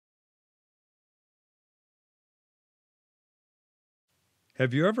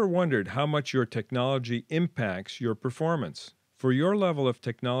Have you ever wondered how much your technology impacts your performance? For your level of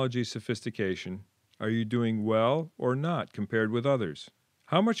technology sophistication, are you doing well or not compared with others?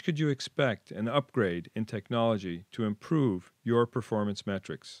 How much could you expect an upgrade in technology to improve your performance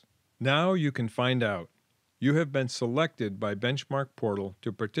metrics? Now you can find out. You have been selected by BenchmarkPortal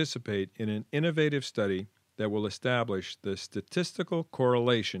to participate in an innovative study that will establish the statistical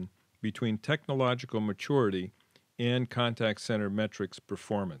correlation between technological maturity and contact center metrics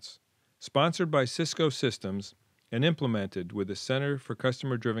performance. Sponsored by Cisco Systems and implemented with the Center for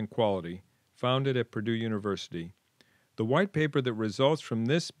Customer-Driven Quality, founded at Purdue University, the white paper that results from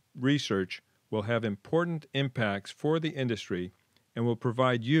this research will have important impacts for the industry and will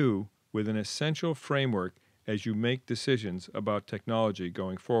provide you with an essential framework as you make decisions about technology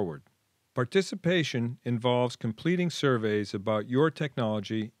going forward. Participation involves completing surveys about your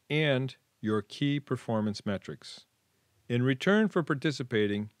technology and your key performance metrics. In return for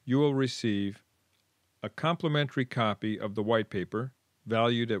participating, you will receive a complimentary copy of the white paper,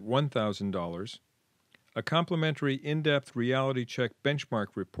 valued at $1,000, a complimentary in-depth reality check benchmark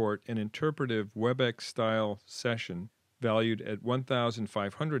report and interpretive WebEx-style session, valued at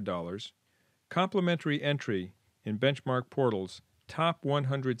 $1,500, complimentary entry in BenchmarkPortal's Top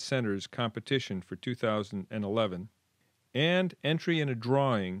 100 Centers competition for 2011, and entry in a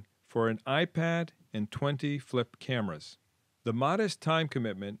drawing for an iPad and 20 flip cameras. The modest time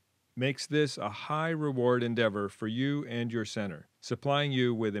commitment makes this a high-reward endeavor for you and your center, supplying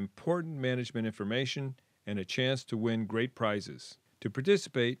you with important management information and a chance to win great prizes. To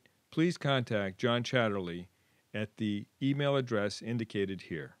participate, please contact John Chatterley at the email address indicated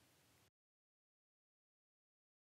here.